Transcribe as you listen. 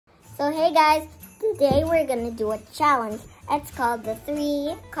So hey guys, today we're gonna do a challenge. It's called the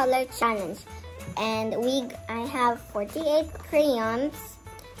 3-color challenge. And I have 48 crayons.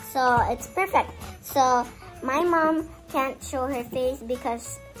 So it's perfect. So my mom can't show her face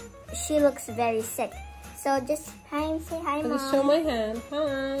because she looks very sick. So just say hi, Mom. I'll show my hand.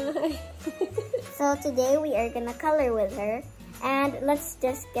 Hi. So today we are gonna color with her. And let's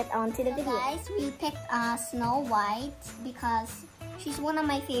just get on to the video. Guys, we picked Snow White because she's one of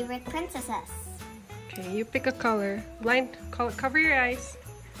my favorite princesses. Okay, you pick a color. Cover your eyes.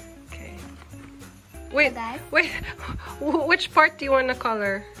 Okay. Wait, guys. wait. Which part do you want to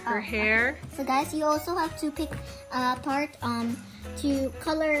color? Her hair? Okay. So guys, you also have to pick a part to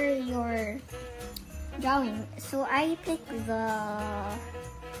color your drawing. So I picked the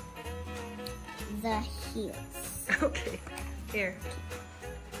heels. Okay. Here.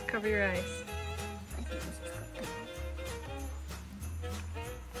 Cover your eyes.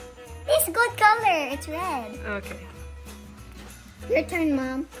 It's good color. It's red. Okay. Your turn,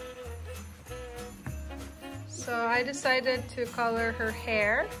 Mom. So I decided to color her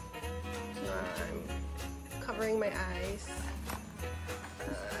hair. I'm covering my eyes.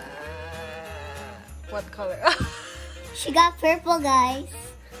 What color? She got purple, guys.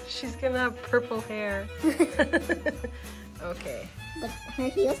 She's gonna have purple hair. Okay. But her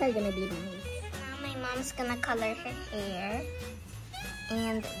heels are gonna be nice. Now my mom's gonna color her hair.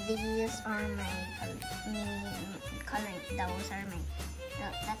 And these are my coloring. Those are my.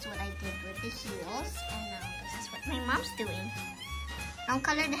 That's what I did with the heels. And now this is what my mom's doing. Now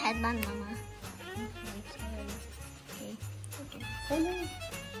color the headband, Mama. Okay. Hold on.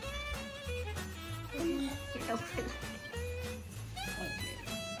 You're open.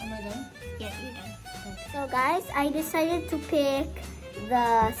 Am I done? Yeah, you're done. Okay. So guys, I decided to pick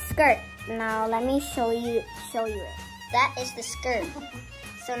the skirt. Now let me show you it. That is the skirt.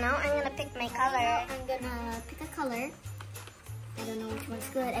 So now I'm gonna pick my color. I'm gonna pick a color. I don't know which one's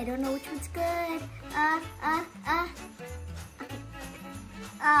good.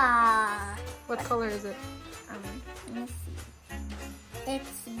 What color is it? Let me see.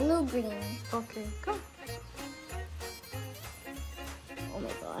 It's blue-green. Okay, go. Oh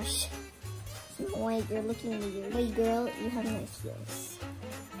my gosh. Snow White, you're looking weird. Wait, girl, you have nice heels.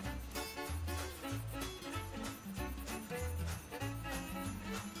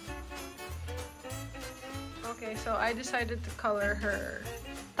 Okay, so I decided to color her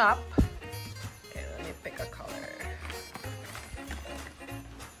top. Okay, let me pick a color.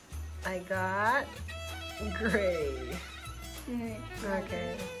 I got gray.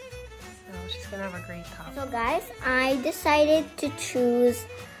 Okay, so she's gonna have a gray top. So guys, I decided to choose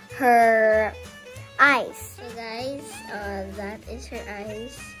her eyes. So guys, that is her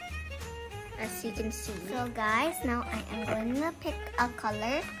eyes, as you can see. So guys, now I am gonna pick a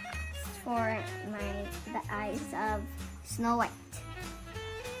color for the eyes of Snow White.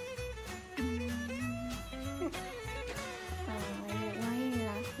 Why are you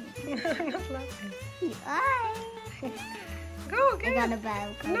laughing? I'm not laughing. Go, I got a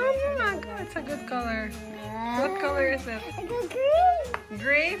bad color. No, it's a good color. What color is it? I got green.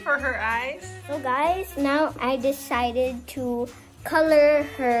 Gray for her eyes. So guys, now I decided to color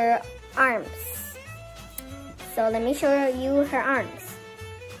her arms. So let me show you her arms.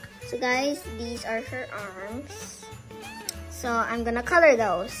 So guys, these are her arms. So I'm gonna color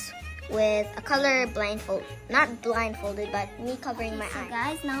those with a color blindfold. Not blindfolded, but me covering my eyes. So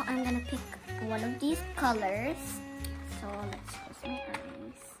guys, now I'm gonna pick one of these colors. So let's close my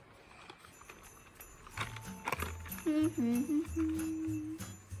eyes.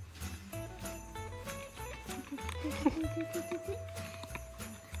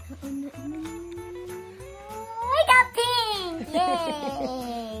 I got pink!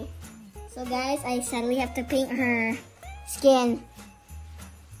 Yay! So guys, I sadly have to paint her skin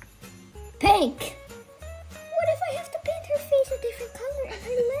pink. What if I have to paint her face a different color and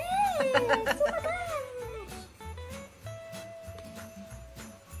her legs? Oh my gosh!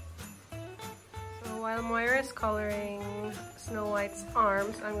 So while Moira's coloring Snow White's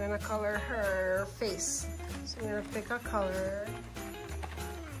arms, I'm gonna color her face. So I'm gonna pick a color.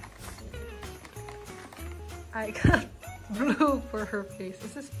 I got blue for her face.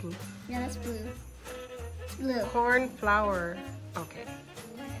 Is this blue? Yeah, that's blue. It's blue. Cornflower. Okay.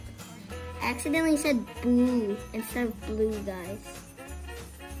 I accidentally said blue instead of blue, guys.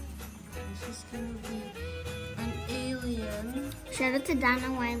 This is gonna be an alien. Shout out to Dana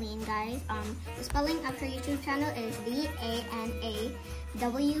Wileen, guys. The spelling of her YouTube channel is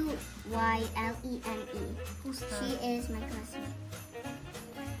DANAWYLENE. Who's that? She is my classmate.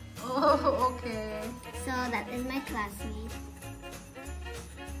 Oh, okay. So that is my classmate.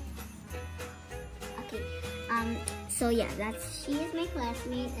 So yeah, she is my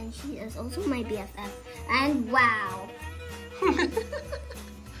classmate and she is also my BFF. And wow.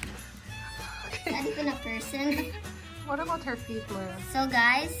 Okay. Not even a person. What about her feet, Moira? So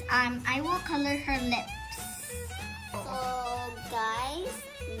guys, I will color her lips. So guys,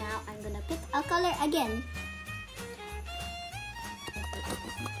 now I'm gonna pick a color again.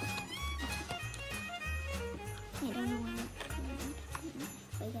 I don't know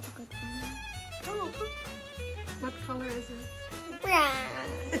why I got a good one. Oh, what color is it? Brown.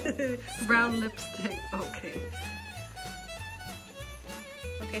 Brown lipstick. Okay.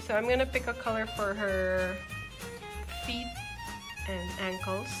 Okay, so I'm gonna pick a color for her feet and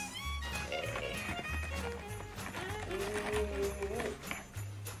ankles. Okay.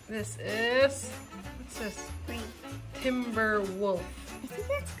 This is, what's this? Gray. Timber Wolf. I think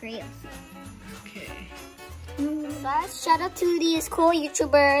that's gray also. Okay. Guys, shout out to these cool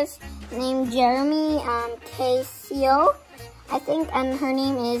YouTubers named Jeremy Casio, I think, and her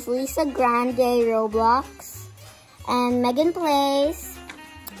name is Lisa Grande Roblox, and Megan Plays.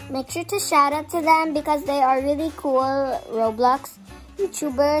 Make sure to shout out to them because they are really cool Roblox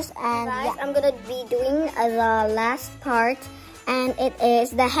YouTubers. And guys, yeah, I'm gonna be doing the last part, and it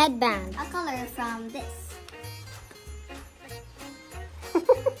is the headband. A color from this.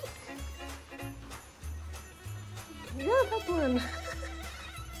 Yeah, that one.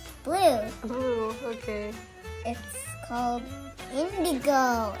 Blue. Blue, okay. It's called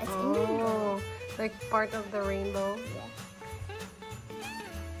indigo. It's indigo. Oh, like part of the rainbow. Yeah.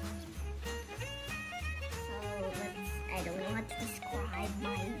 So I don't know how to describe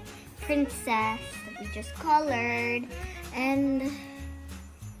my princess that we just colored. And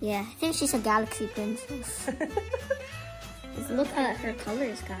yeah, I think she's a galaxy princess. Just look at her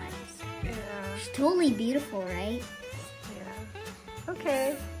colors, guys. Yeah. She's totally beautiful, right? Yeah.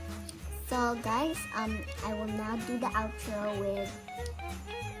 Okay. So guys, I will now do the outro with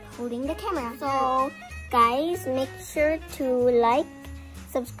holding the camera. So guys, make sure to like,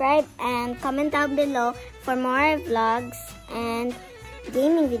 subscribe, and comment down below for more vlogs and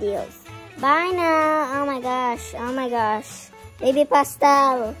gaming videos. Bye now. Oh my gosh. Oh my gosh. Baby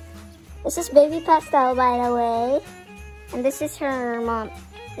Pastel. This is Baby Pastel, by the way. And this is her mom.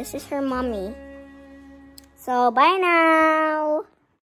 This is her mommy. So bye now.